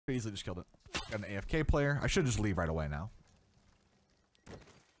Easily just killed it. Got an AFK player. I should just leave right away now.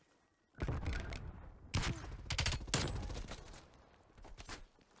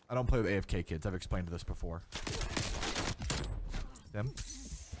 I don't play with AFK kids. I've explained this before. Them.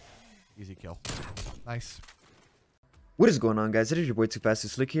 Easy kill. Nice. What is going on, guys? It is your boy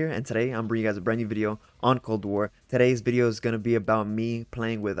TooFastTooSlick here, and today I'm bringing you guys a brand new video on Cold War. Today's video is going to be about me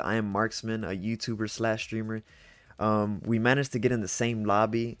playing with I am Marksman, a YouTuber slash streamer. We managed to get in the same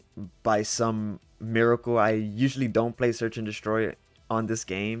lobby by some miracle. I usually don't play Search and Destroy on this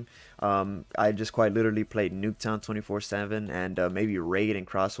game. I just quite literally played Nuketown 24/7 and maybe Raid and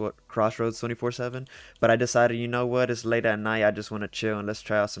Crossroads 24/7. But I decided, you know what, it's late at night, I just want to chill and let's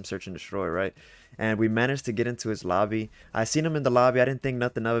try out some Search and Destroy, right? And we managed to get into his lobby. I seen him in the lobby. I didn't think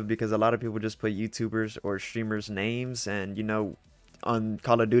nothing of it because a lot of people just put YouTubers or streamers names, and you know, on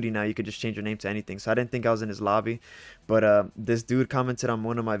Call of Duty now you could just change your name to anything. So I didn't think I was in his lobby, but this dude commented on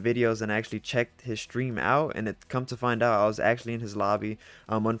one of my videos and I actually checked his stream out, and it come to find out I was actually in his lobby.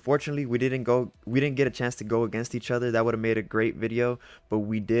 Unfortunately we didn't get a chance to go against each other. That would have made a great video, but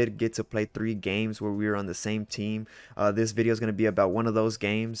we did get to play 3 games where we were on the same team. This video is going to be about one of those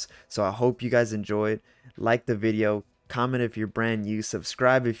games, so I hope you guys enjoyed. Like the video, comment if you're brand new,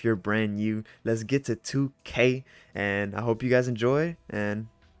 subscribe if you're brand new. Let's get to 2K, and I hope you guys enjoy, and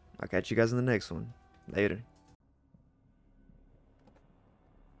I'll catch you guys in the next one. Later.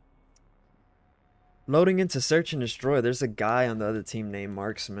 Loading into Search and Destroy. There's a guy on the other team named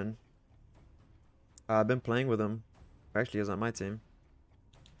Marksman. I've been playing with him. Actually, he was on my team.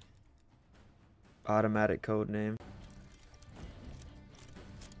 Automatic code name.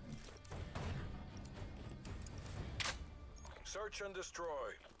 Search and destroy.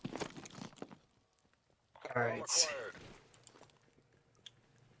 Alright.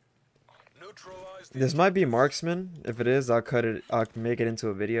 Neutralize This might be Marksman. If it is, I'll cut it. I'll make it into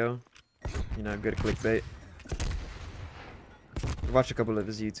a video. You know, good clickbait. I've watched a couple of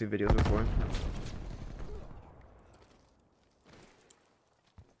his YouTube videos before.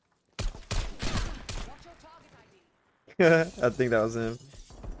 I think that was him.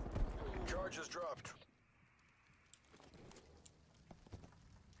 Charges dropped.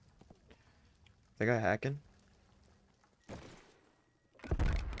 That guy hacking?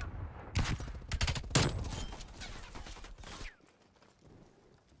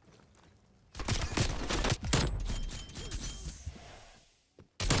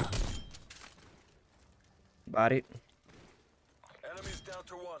 Body. Enemies down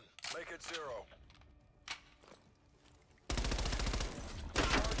to 1. Make it 0.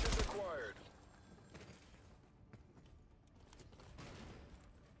 Charges acquired.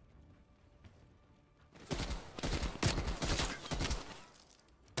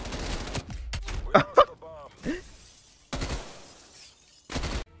 We lost the bomb.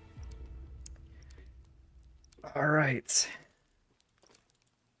 All right.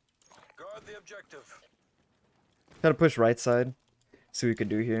 Guard the objective. Gotta push right side. See what we could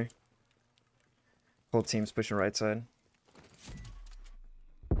do here. Whole team's pushing right side.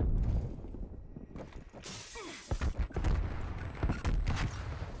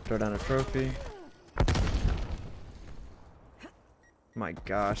 Throw down a trophy. My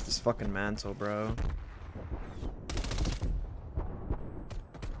gosh, this fucking mantle, bro.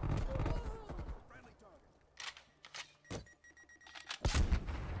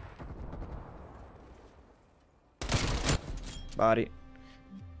 Body.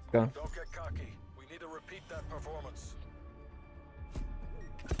 Go. Don't get cocky. We need to repeat that performance.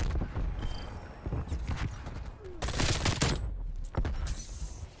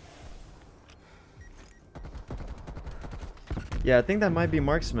 Yeah, I think that might be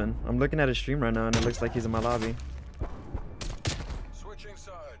Marksman. I'm looking at his stream right now and it looks like he's in my lobby. Switching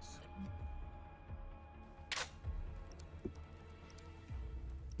sides.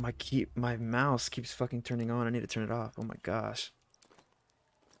 My mouse keeps fucking turning on. I need to turn it off. Oh my gosh.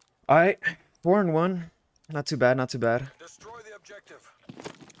 Alright. 4-1. Not too bad, not too bad. Destroy the objective.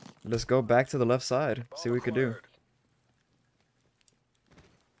 Let's go back to the left side. See what we could do.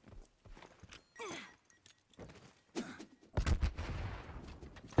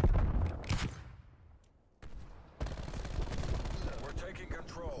 We're taking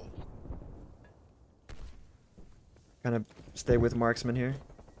control. Kind of stay with Marksman here.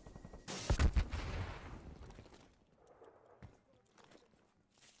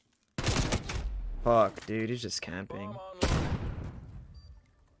 Fuck, dude, he's just camping. Bomb online.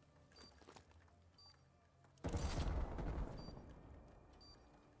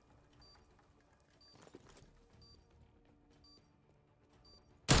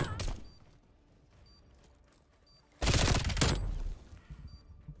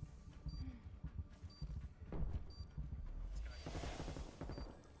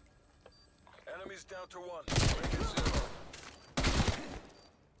 Enemies down to 1. Make it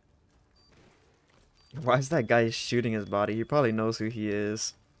 0. Why is that guy shooting his body? He probably knows who he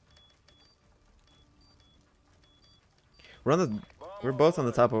is. We're both on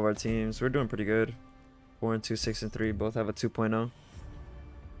the top of our teams. We're doing pretty good. 4-2, 6-3. Both have a 2.0.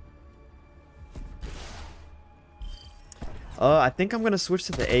 I think I'm gonna switch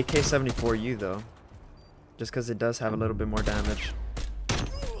to the AK-74U though, just because it does have a little bit more damage.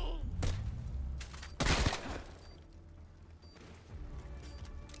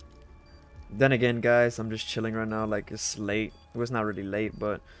 Then again, guys, I'm just chilling right now. Like, it's late. Well, it's not really late,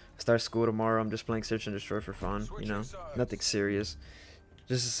 but I start school tomorrow. I'm just playing Search and Destroy for fun, you know, nothing serious.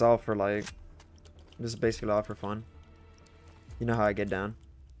 This is all for like, this is basically all for fun. You know how I get down.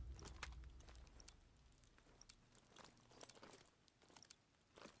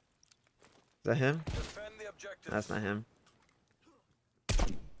 Is that him? Defend the objectives. That's not him.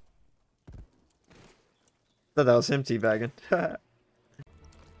 Thought that was him teabagging.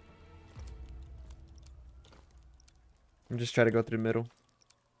 I'm just trying to go through the middle.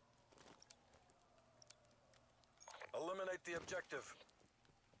 Eliminate the objective.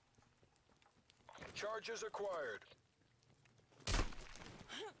 Charges acquired.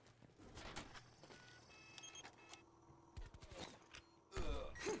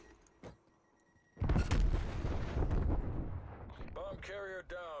 Bomb carrier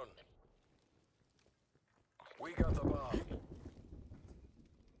down. We got the bomb.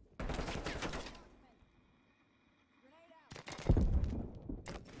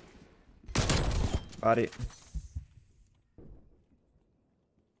 Body.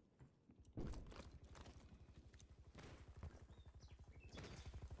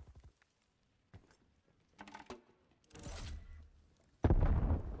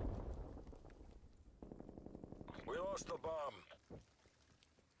 We lost the bomb.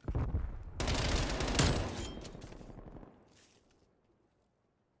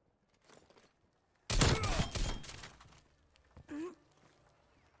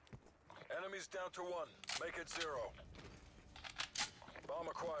 Enemies down to 1. Make it 0. Bomb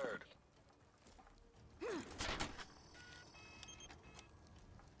acquired.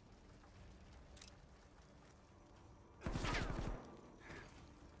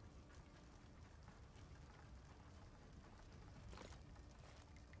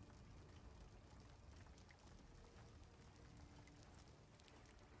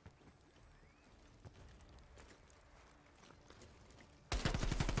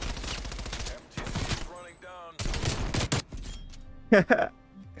 MTC running down.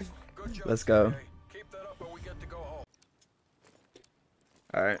 Good job, Let's go. CA. Keep that up and we get to go home.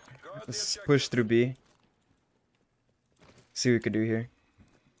 Alright. Guard the Let's objective. push through B. See what we could do here.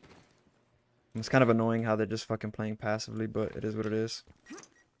 It's kind of annoying how they're just fucking playing passively, but it is what it is.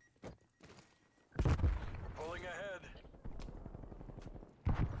 Pulling ahead.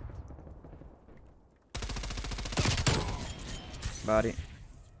 Body.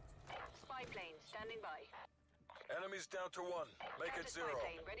 Spy plane standing by. Enemies down to 1. Make it 0. Spy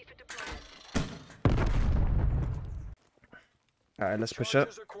plane ready for deployment. Alright, let's push up.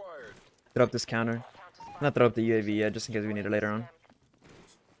 Charges acquired. Throw up this counter. Not throw up the UAV yet, just in case we need it later on.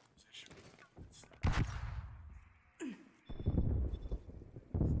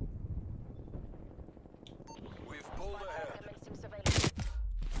 We've pulled ahead. Commencing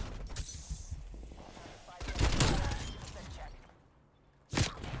surveillance.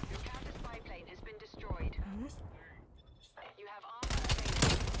 Your counter spy plane has been destroyed. You have armor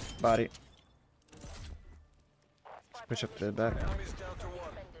available. Body. Push up to the back. Enemies down to 1.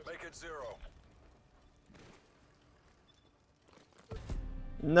 Make it 0.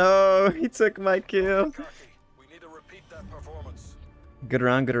 No, he took my kill. Cocky. We need to repeat that performance. Good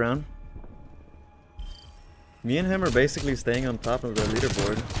round, good round. Me and him are basically staying on top of the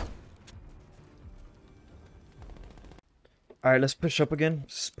leaderboard. Alright, let's push up again.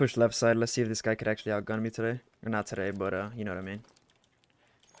 Just push left side. Let's see if this guy could actually outgun me today. Or not today, but you know what I mean.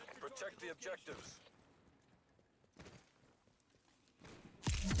 Protect the objectives.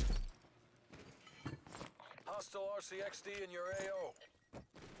 Hostile RCXD in your AO.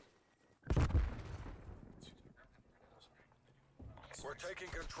 We're taking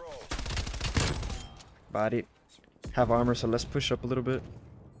control. Body. Have armor, so let's push up a little bit.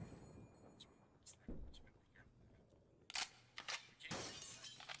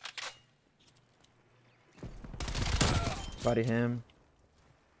 Body him.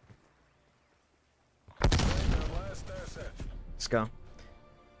 Last asset. Let's go.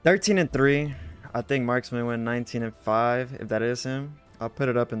 13-3. I think Marksman went 19-5. If that is him, I'll put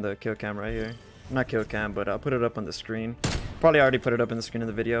it up in the kill cam right here. Not kill cam, but I'll put it up on the screen. Probably already put it up in the screen of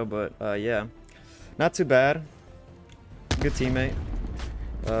the video, but yeah. Not too bad. Good teammate.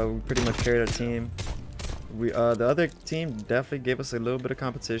 We pretty much carried our team. The other team definitely gave us a little bit of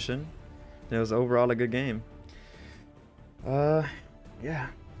competition. It was overall a good game. Yeah.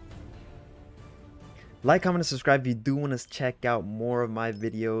 Like, comment, and subscribe if you do want to check out more of my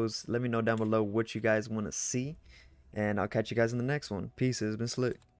videos. Let me know down below what you guys want to see. And I'll catch you guys in the next one. Peace. It's been Slick.